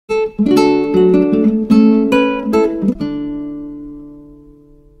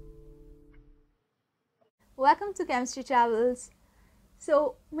Welcome to Chemistry Travels.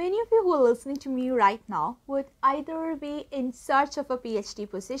 So many of you who are listening to me right now would either be in search of a PhD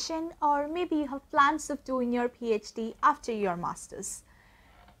position, or maybe you have plans of doing your PhD after your masters.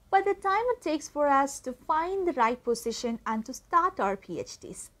 But the time it takes for us to find the right position and to start our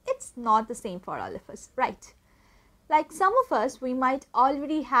PhDs, it's not the same for all of us, right? Like some of us, we might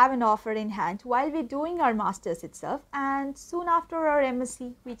already have an offer in hand while we're doing our masters itself, and soon after our M.Sc,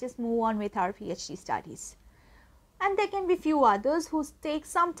 we just move on with our PhD studies. And there can be few others who take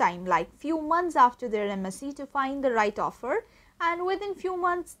some time, like few months after their M.Sc, to find the right offer, and within few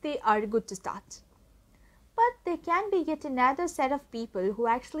months they are good to start. But there can be yet another set of people who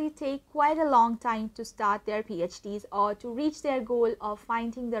actually take quite a long time to start their PhDs or to reach their goal of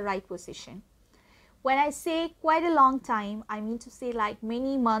finding the right position. When I say quite a long time, I mean to say like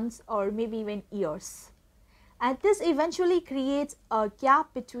many months or maybe even years. And this eventually creates a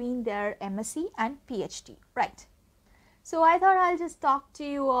gap between their M.Sc and PhD, right? So I thought I'll just talk to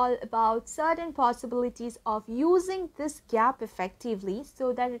you all about certain possibilities of using this gap effectively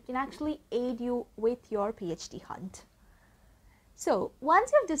so that it can actually aid you with your PhD hunt. So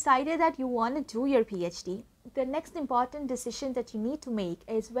once you've decided that you want to do your PhD, the next important decision that you need to make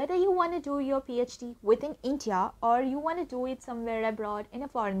is whether you want to do your PhD within India or you want to do it somewhere abroad in a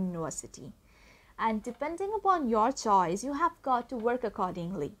foreign university. And depending upon your choice, you have got to work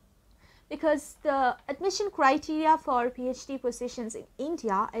accordingly. Because the admission criteria for PhD positions in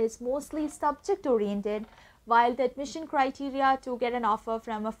India is mostly subject oriented, while the admission criteria to get an offer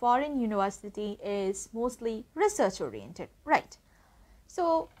from a foreign university is mostly research oriented, right?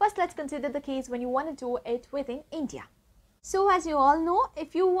 So first let's consider the case when you want to do it within India. So as you all know,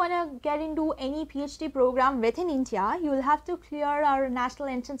 if you want to get into any PhD program within India, you will have to clear our national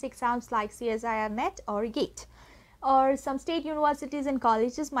entrance exams like CSIR NET or GATE. Or some state universities and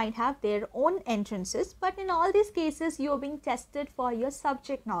colleges might have their own entrances, but in all these cases you are being tested for your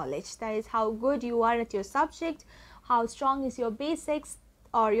subject knowledge. That is how good you are at your subject, how strong is your basics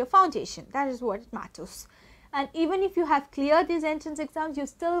or your foundation. That is what matters. And even if you have cleared these entrance exams, you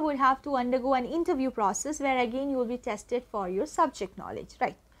still would have to undergo an interview process where again you will be tested for your subject knowledge,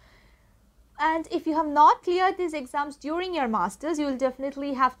 right? And if you have not cleared these exams during your masters, you will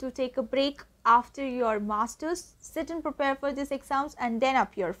definitely have to take a break after your masters, sit and prepare for these exams and then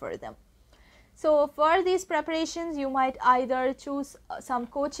appear for them. So for these preparations, you might either choose some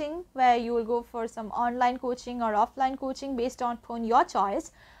coaching where you will go for some online coaching or offline coaching based upon your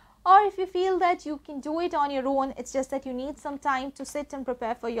choice. Or if you feel that you can do it on your own, it's just that you need some time to sit and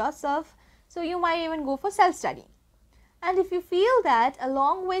prepare for yourself, so you might even go for self-study. And if you feel that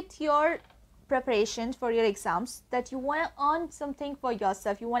along with your preparation for your exams that you want to earn something for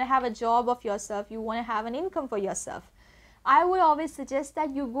yourself, you want to have a job of yourself, you want to have an income for yourself, I would always suggest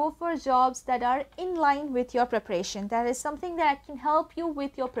that you go for jobs that are in line with your preparation. That is something that can help you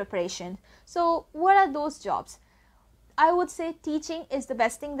with your preparation. So what are those jobs? I would say teaching is the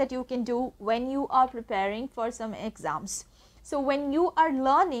best thing that you can do when you are preparing for some exams. So when you are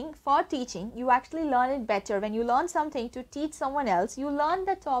learning for teaching, you actually learn it better. When you learn something to teach someone else, you learn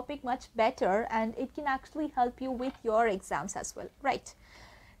the topic much better and it can actually help you with your exams as well, right?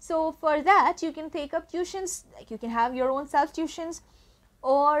 So for that, you can take up tuitions, like you can have your own self-tuitions,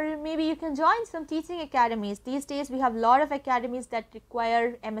 or maybe you can join some teaching academies. These days we have a lot of academies that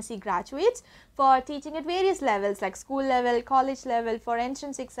require M.Sc graduates for teaching at various levels like school level, college level, for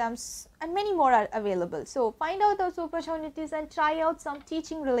entrance exams, and many more are available. So find out those opportunities and try out some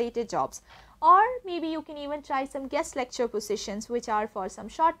teaching related jobs. Or maybe you can even try some guest lecture positions which are for some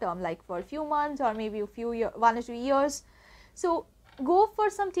short term, like for a few months or maybe 1 or 2 years. So go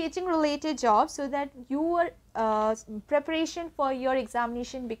for some teaching related jobs so that your preparation for your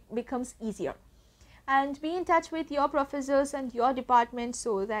examination becomes easier. And be in touch with your professors and your department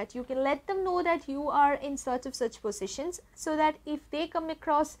so that you can let them know that you are in search of such positions, so that if they come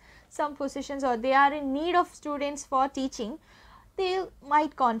across some positions or they are in need of students for teaching, they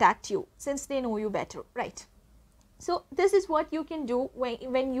might contact you since they know you better, right? So this is what you can do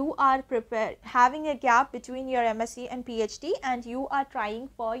when you are prepared, having a gap between your M.Sc and PhD and you are trying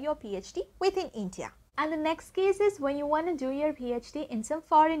for your PhD within India. And the next case is when you want to do your PhD in some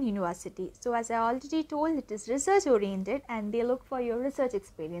foreign university. So as I already told, it is research oriented and they look for your research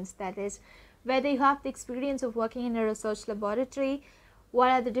experience. That is, whether you have the experience of working in a research laboratory, what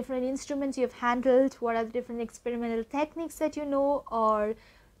are the different instruments you have handled, what are the different experimental techniques that you know, or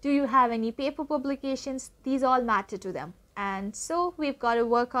do you have any paper publications? These all matter to them. And so we've got to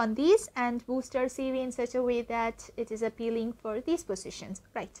work on these and boost our CV in such a way that it is appealing for these positions,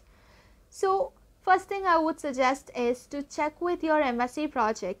 right? So first thing I would suggest is to check with your M.Sc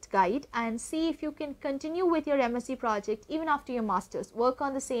project guide and see if you can continue with your M.Sc project even after your masters. Work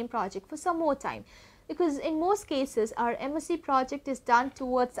on the same project for some more time, because in most cases our M.Sc project is done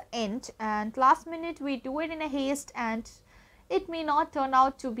towards the end and last minute we do it in a haste and it may not turn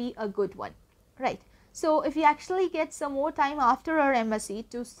out to be a good one, right? So if you actually get some more time after our M.Sc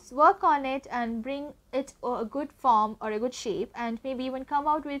to work on it and bring it a good form or a good shape and maybe even come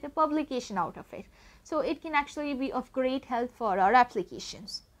out with a publication out of it, so it can actually be of great help for our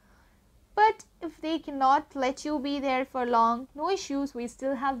applications. But if they cannot let you be there for long, no issues, we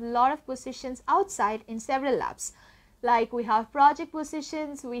still have a lot of positions outside in several labs. Like we have project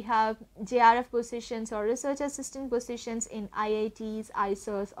positions, we have JRF positions or research assistant positions in IITs,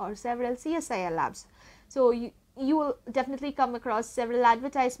 ISERs or several CSIR labs. So you will definitely come across several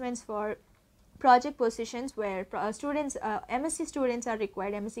advertisements for project positions where students, M.Sc students are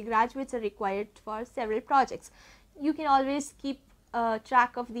required, M.Sc graduates are required for several projects. You can always keep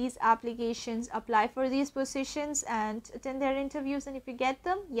track of these applications, apply for these positions and attend their interviews, and if you get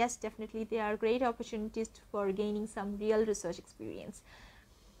them, yes, definitely they are great opportunities for gaining some real research experience.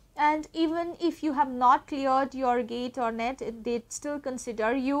 And even if you have not cleared your gate or net, they still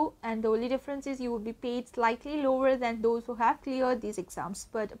consider you, and the only difference is you will be paid slightly lower than those who have cleared these exams.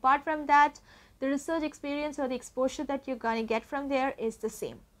 But apart from that, the research experience or the exposure that you're going to get from there is the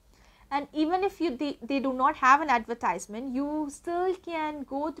same. And even if they do not have an advertisement, you still can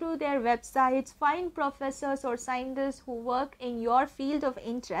go through their websites, find professors or scientists who work in your field of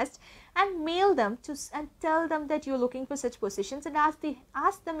interest and mail them and tell them that you're looking for such positions and ask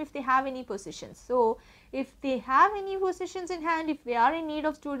them if they have any positions. So if they have any positions in hand, if they are in need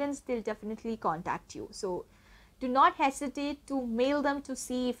of students, they'll definitely contact you. So do not hesitate to mail them to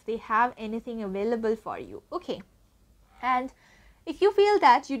see if they have anything available for you. Okay. And if you feel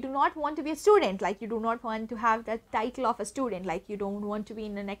that you do not want to be a student, like you do not want to have that title of a student, like you don't want to be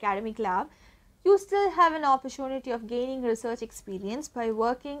in an academic lab, you still have an opportunity of gaining research experience by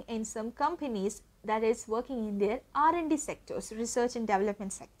working in some companies that is working in their R&D sectors, research and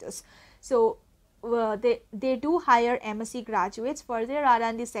development sectors. So they do hire M.Sc graduates for their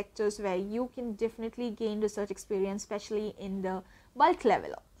R&D sectors where you can definitely gain research experience, especially in the bulk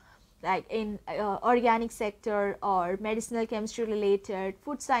level, like in organic sector or medicinal chemistry related,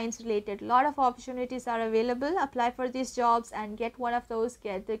 food science related. A lot of opportunities are available. Apply for these jobs and get one of those,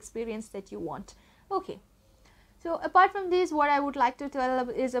 get the experience that you want. Okay. So apart from this, what I would like to tell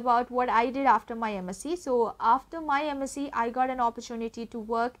is about what I did after my M.Sc. So after my M.Sc, I got an opportunity to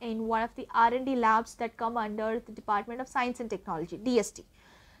work in one of the R&D labs that come under the Department of Science and Technology, DST.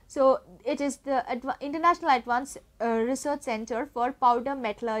 So it is the International Advanced Research Center for Powder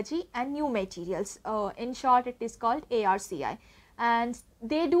Metallurgy and New Materials. In short, it is called ARCI. And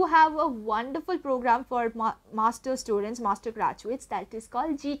they do have a wonderful program for master students, master graduates, that is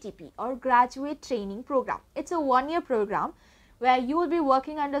called GTP or Graduate Training Program. It's a one-year program where you will be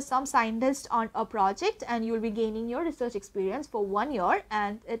working under some scientist on a project and you will be gaining your research experience for 1 year,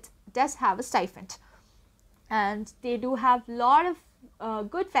 and it does have a stipend. And they do have a lot of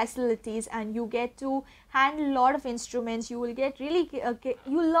good facilities, and you get to handle a lot of instruments. You will get really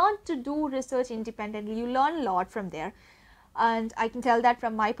you learn to do research independently. You learn a lot from there, and I can tell that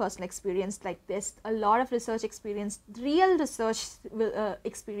from my personal experience. Like this, a lot of research experience, real research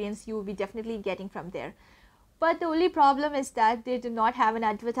experience you will be definitely getting from there. But the only problem is that they do not have an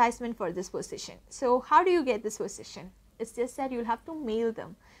advertisement for this position. So how do you get this position? It's just that you'll have to mail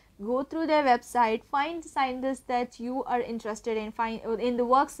them. Go through their website, find scientists that you are interested in, find in the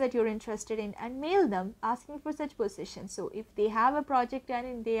works that you're interested in, and mail them asking for such positions. So if they have a project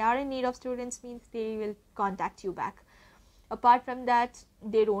and they are in need of students, means they will contact you back. Apart from that,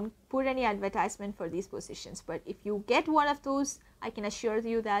 they don't put any advertisement for these positions. But if you get one of those, I can assure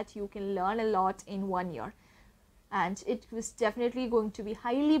you that you can learn a lot in 1 year. And it was definitely going to be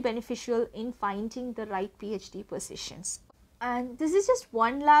highly beneficial in finding the right PhD positions. And this is just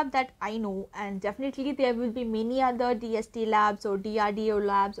one lab that I know, and definitely there will be many other DST labs or DRDO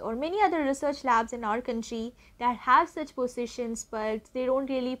labs or many other research labs in our country that have such positions, but they don't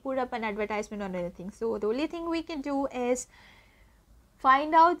really put up an advertisement or anything. So the only thing we can do is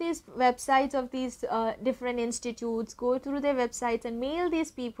find out these websites of these different institutes, go through their websites and mail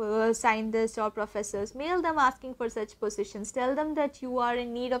these people, scientists or professors, mail them asking for such positions, tell them that you are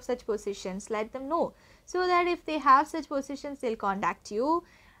in need of such positions, let them know, so that if they have such positions, they'll contact you,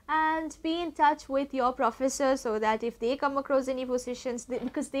 and be in touch with your professor so that if they come across any positions,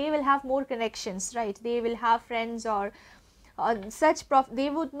 because they will have more connections, right? They will have friends or they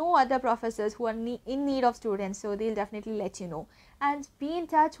would know other professors who are in need of students, so they'll definitely let you know. And be in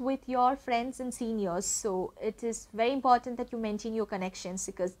touch with your friends and seniors. So it is very important that you maintain your connections,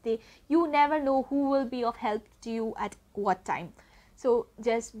 because you never know who will be of help to you at what time. So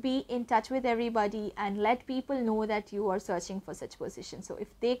just be in touch with everybody and let people know that you are searching for such positions. So if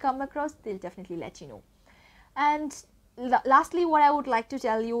they come across, they'll definitely let you know. And lastly, what I would like to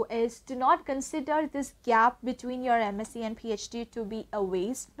tell you is, do not consider this gap between your MSc and PhD to be a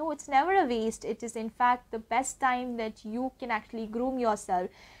waste. No, it's never a waste. It is in fact the best time that you can actually groom yourself,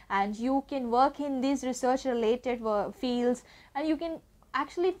 and you can work in these research related fields, and you can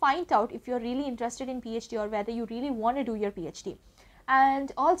actually find out if you're really interested in PhD or whether you really want to do your PhD.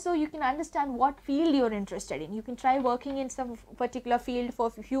 And also you can understand what field you're interested in. You can try working in some particular field for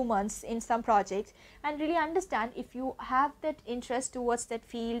a few months in some projects, and really understand if you have that interest towards that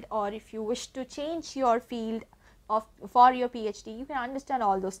field, or if you wish to change your field for your PhD. You can understand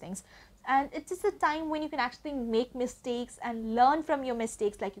all those things, and it is a time when you can actually make mistakes and learn from your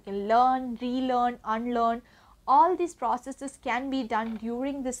mistakes. Like, you can learn, relearn, unlearn. All these processes can be done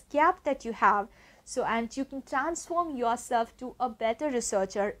during this gap that you have. So, and you can transform yourself to a better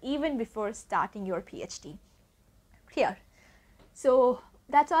researcher even before starting your PhD. Clear? So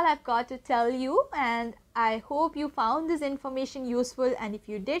that's all I've got to tell you, and I hope you found this information useful. And if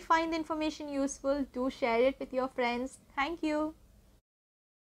you did find the information useful, do share it with your friends. Thank you.